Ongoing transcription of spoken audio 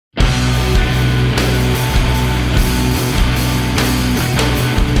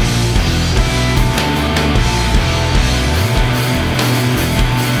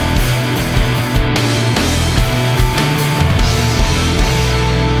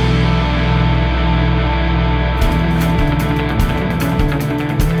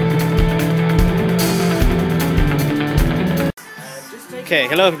Okay,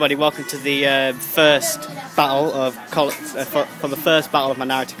 hello everybody. Welcome to the first battle of for the first battle of my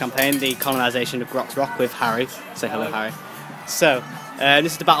narrative campaign, the colonization of Groks Rock with Harry. Say hello, Harry. So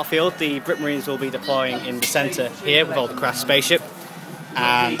this is the battlefield. The Brit Marines will be deploying in the centre here with all the crashed spaceship,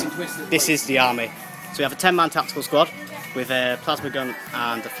 and this is the army. So we have a 10-man tactical squad with a plasma gun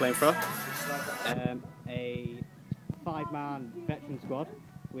and a flamethrower, a 5-man veteran squad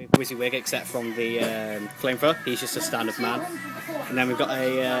with WYSIWYG except from the flamethrower. He's just a standard man. And then we've got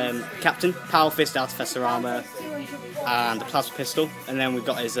a captain, power fist, artificer armour and a plasma pistol. And then we've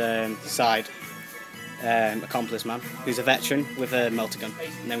got his side accomplice man, who's a veteran with a melter gun.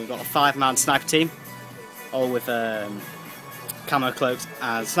 And then we've got a 5-man sniper team, all with camo cloaks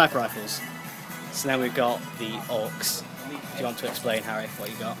and sniper rifles. So then we've got the orcs. Do you want to explain, Harry, what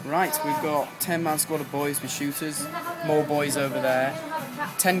you got? Right, we've got 10-man squad of boys with shooters, more boys over there,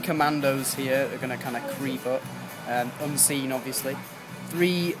 10 commandos here that are going to kind of creep up, unseen obviously,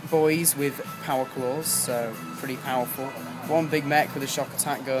 3 boys with power claws, so pretty powerful, 1 big mech with a shock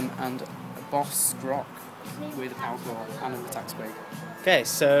attack gun, and a boss grok with a power claw and an attack spade. Okay,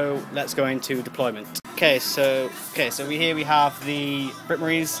 so let's go into deployment. Okay, so we have the Brit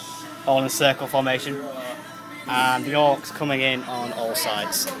Marines all in a circle formation, and the orcs coming in on all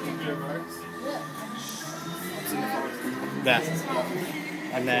sides. There.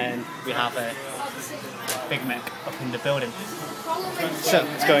 And then we have a big mech up in the building. So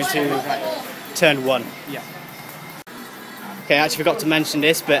it's going to turn 1. Yeah. Okay, I actually forgot to mention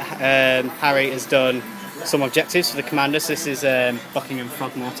this, but Harry has done some objectives for the commanders. This is Buckingham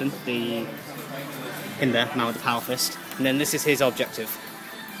Throgmorton, in there, man with the power fist. And then this is his objective.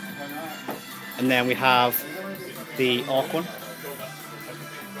 And then we have the orc one.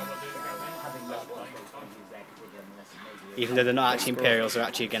 Even though they're not actually Imperials, they're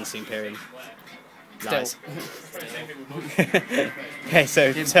actually against the Imperium. Nice. Okay,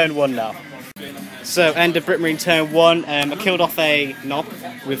 so turn 1 now. So end of Brit Marine turn 1. I killed off a knob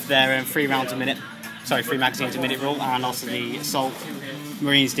with their 3 rounds a minute. Sorry, 3 magazines a minute rule, and also the assault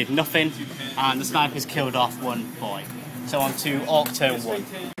Marines did nothing, and the snipers killed off 1 boy. So on to orc turn 1.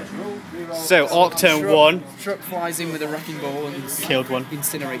 So orc turn 1. Truck flies in with a wrecking ball and killed 1.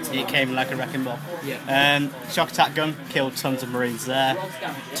 Incinerates him. He came in like a wrecking ball. Yeah. Shock attack gun killed tons of Marines there.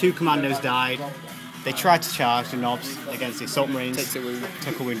 2 commandos died. They tried to charge the knobs against the assault Marines.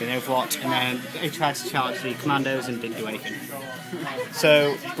 Took a wound in Overwatch, and then they tried to charge the commandos and didn't do anything.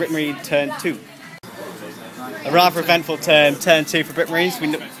 So Brit Marine turn 2. A rather eventful turn 2 for Brit Marines. We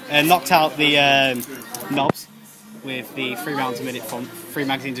knocked out the knobs with the 3 rounds a minute from 3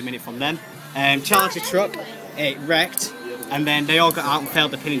 magazines a minute from them. Charged the truck, it wrecked, and then they all got out and failed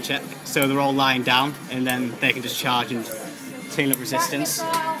the pinning check, so they're all lying down, and then they can just charge and clean up resistance.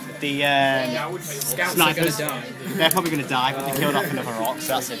 The snipers, they're probably going to die, but they killed off another orc,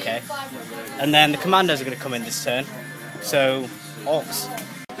 so that's okay. And then the commandos are going to come in this turn, so orcs.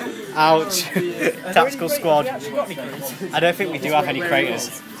 Ouch. Tactical squad. I don't think we do have any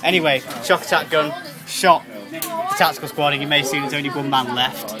craters. Anyway, shock attack gun shot the tactical squad, and you may see there's only 1 man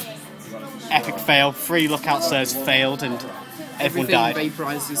left. Epic fail. 3 lookout serves failed, and everyone died.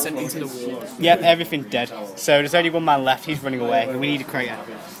 Vaporized and sent into the wall. Yep, everything dead. So there's only 1 man left. He's running away, and we need a crater.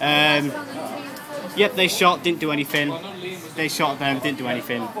 Yep, they shot, didn't do anything. They shot them, didn't do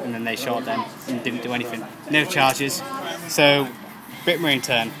anything, and then they shot them and didn't do anything. No charges. So Brit Marine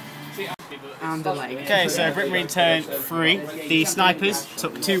turn. And a leg. Okay, so Brit Marine turn 3. The snipers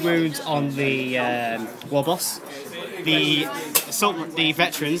took 2 wounds on the war boss. The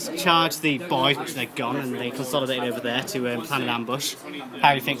veterans charged the boys, which they're gone, and they consolidated over there to plan an ambush.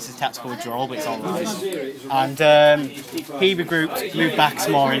 Harry thinks it's a tactical withdrawal, but it's all lies. And he regrouped, moved back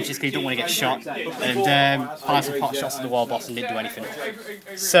some more inches because he didn't want to get shot, and fired some pot shots at the war boss and didn't do anything.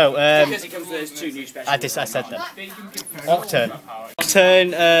 So I said them. Orc turn.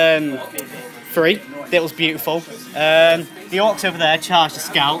 Turn 3. It was beautiful. The orcs over there charged the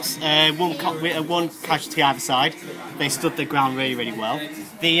scouts. 1 casualty either side. They stood their ground really, really well.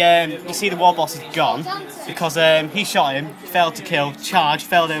 You see the war boss is gone because he shot him, failed to kill, charged,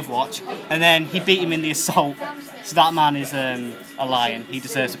 failed Overwatch, and then he beat him in the assault. So that man is a lion. He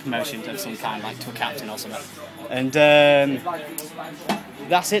deserves a promotion of some kind, like to a captain or something. And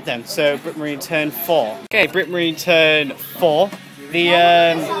that's it then. So Brit Marine turn 4. Okay, Brit Marine turn 4. The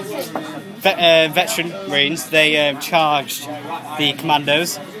veteran Marines, they charged the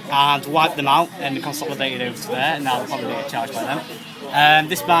commandos and wiped them out and consolidated over to there, and now they're probably going to get charged by them.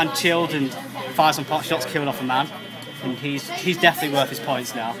 This man chilled and fired some pot shots, killed off a man, and he's definitely worth his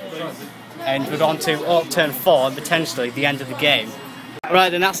points now. And we're on to orc turn 4 and potentially the end of the game. Right,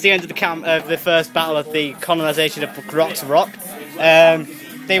 then that's the end of the first battle of the colonization of Groks Rock.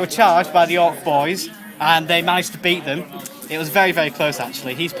 They were charged by the Orc boys, and they managed to beat them. It was very, very close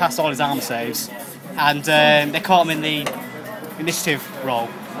actually. He's passed all his armor saves, and they caught him in the initiative roll.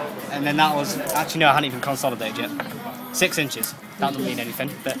 And then that was, actually no, I hadn't even consolidated yet. 6 inches. That doesn't mean anything.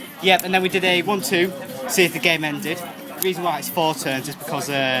 But yeah, and then we did a 1-2, see if the game ended. The reason why it's 4 turns is because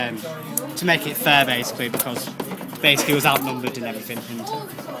to make it fair basically, because basically it was outnumbered and everything,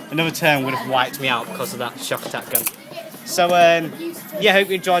 and another turn would have wiped me out because of that shock attack gun. So yeah, hope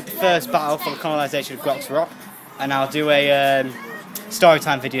you enjoyed the first battle for the colonization of Groks Rock, and I'll do a story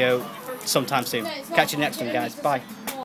time video sometime soon. Catch you next one, guys. Bye.